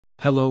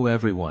Hello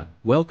everyone,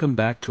 welcome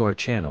back to our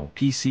channel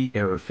PC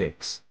Error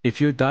Fix.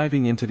 If you're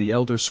diving into the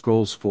Elder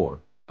Scrolls 4,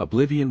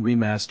 Oblivion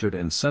Remastered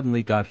and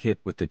suddenly got hit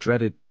with the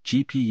dreaded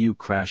GPU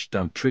crash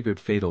dump triggered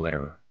fatal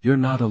error, you're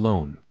not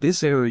alone.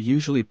 This error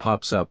usually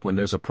pops up when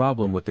there's a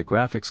problem with the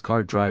graphics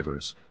card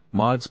drivers,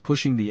 mods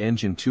pushing the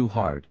engine too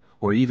hard,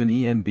 or even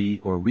ENB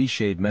or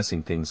reshade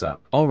messing things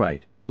up.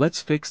 Alright,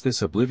 let's fix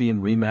this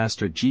Oblivion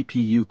Remastered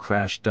GPU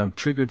crash dump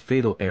triggered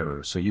fatal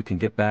error so you can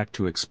get back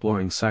to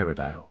exploring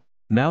Cyrodiil.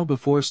 Now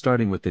before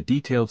starting with the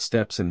detailed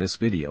steps in this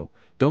video,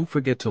 don't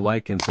forget to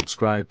like and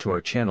subscribe to our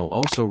channel,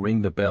 also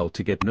ring the bell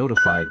to get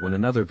notified when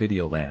another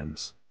video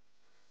lands.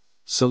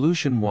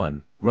 Solution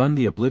 1. Run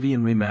the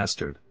Oblivion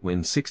Remastered,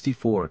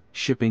 Win64,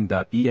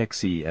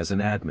 shipping.exe as an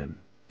admin.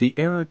 The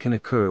error can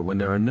occur when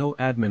there are no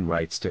admin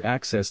rights to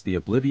access the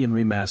Oblivion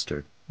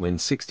Remastered,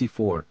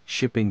 Win64,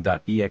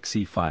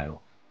 shipping.exe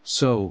file.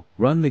 So,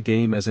 run the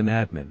game as an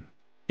admin.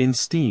 In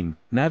Steam,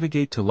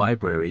 navigate to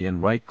Library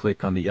and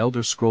right-click on the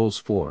Elder Scrolls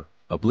 4,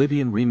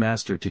 Oblivion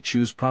Remastered to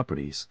choose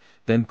Properties,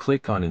 then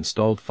click on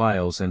Installed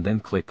Files and then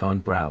click on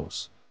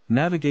Browse.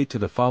 Navigate to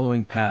the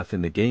following path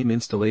in the game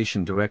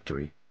installation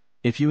directory.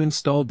 If you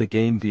installed the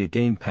game via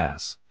Game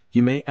Pass,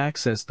 you may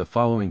access the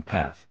following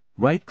path.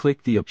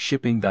 Right-click the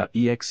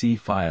shipping.exe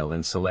file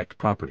and select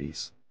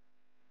Properties.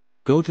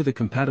 Go to the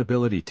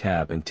Compatibility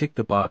tab and tick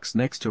the box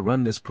next to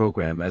Run this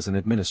program as an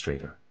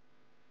administrator.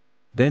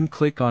 Then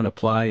click on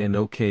Apply and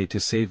OK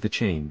to save the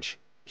change.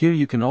 Here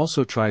you can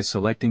also try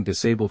selecting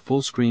Disable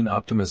Full Screen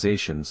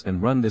Optimizations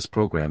and run this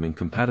program in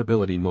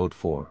Compatibility Mode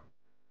 4.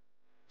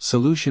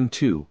 Solution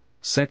 2.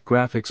 Set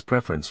Graphics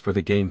Preference for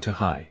the game to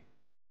High.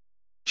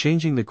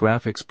 Changing the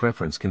graphics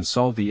preference can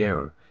solve the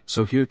error,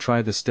 so here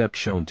try the steps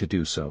shown to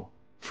do so.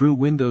 Through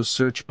Windows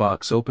search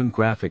box open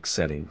Graphics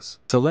Settings.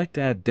 Select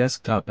Add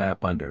Desktop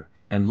App under,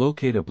 and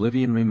locate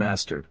Oblivion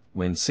Remastered,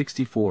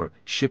 Win64,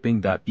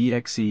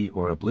 shipping.exe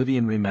or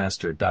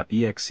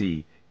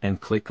oblivionremastered.exe,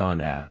 and click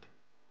on Add.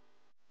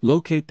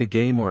 Locate the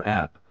game or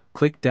app,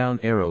 click down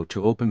arrow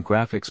to open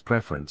Graphics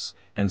Preference,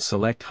 and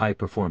select High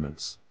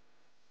Performance.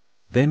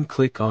 Then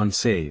click on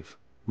Save.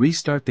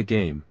 Restart the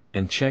game,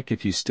 and check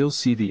if you still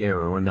see the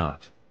error or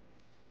not.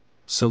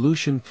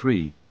 Solution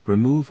 3.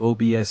 Remove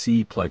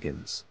OBSE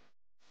plugins.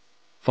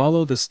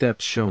 Follow the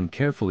steps shown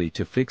carefully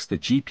to fix the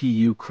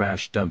GPU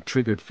crash dump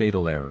triggered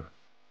fatal error.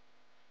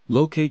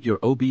 Locate your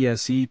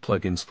OBSE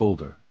plugins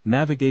folder.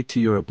 Navigate to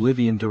your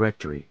Oblivion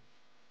directory.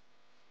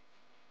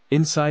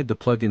 Inside the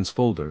plugins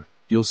folder,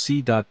 you'll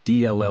see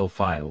 .dll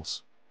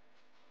files.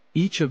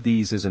 Each of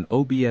these is an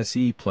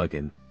OBSE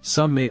plugin.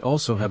 Some may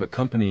also have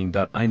accompanying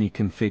 .ini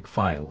config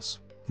files.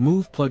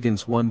 Move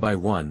plugins one by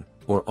one,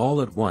 or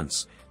all at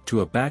once,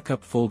 to a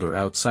backup folder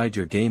outside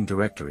your game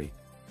directory.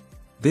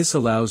 This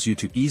allows you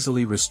to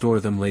easily restore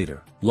them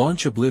later.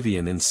 Launch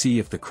Oblivion and see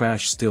if the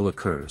crash still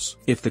occurs.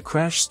 If the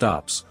crash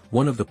stops,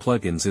 one of the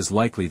plugins is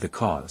likely the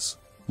cause.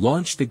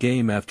 Launch the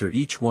game after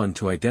each one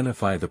to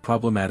identify the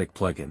problematic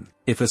plugin.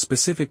 If a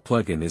specific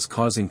plugin is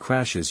causing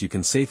crashes, you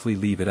can safely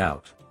leave it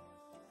out.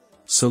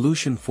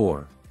 Solution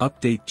 4.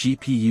 Update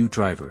GPU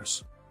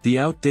drivers. The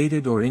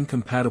outdated or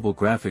incompatible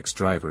graphics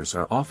drivers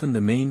are often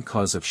the main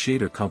cause of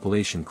shader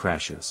compilation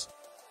crashes.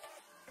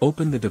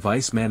 Open the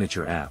Device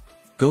Manager app.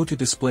 Go to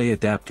Display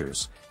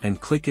Adapters, and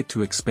click it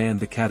to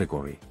expand the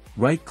category.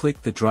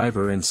 Right-click the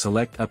driver and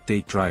select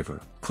Update Driver.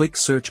 Click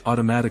Search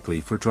automatically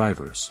for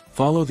drivers.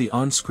 Follow the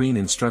on-screen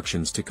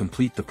instructions to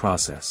complete the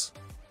process.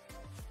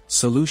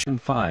 Solution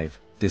 5.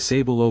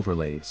 Disable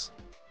overlays.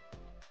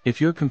 If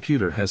your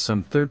computer has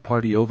some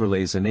third-party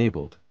overlays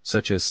enabled,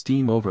 such as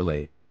Steam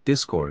Overlay,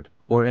 Discord,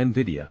 or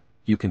NVIDIA,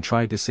 you can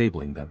try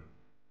disabling them.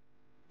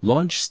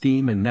 Launch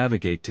Steam and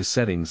navigate to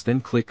Settings,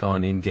 then click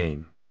on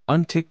In-Game.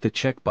 Untick the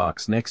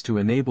checkbox next to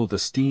Enable the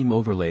Steam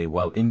Overlay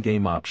while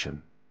in-game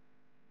option.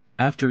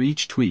 After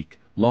each tweak,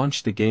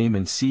 launch the game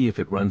and see if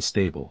it runs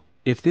stable.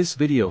 If this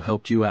video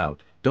helped you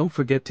out, don't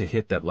forget to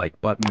hit that like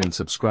button and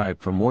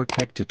subscribe for more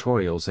tech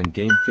tutorials and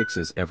game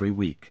fixes every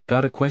week.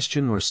 Got a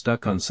question or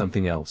stuck on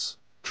something else?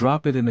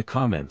 Drop it in the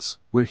comments,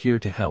 we're here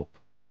to help.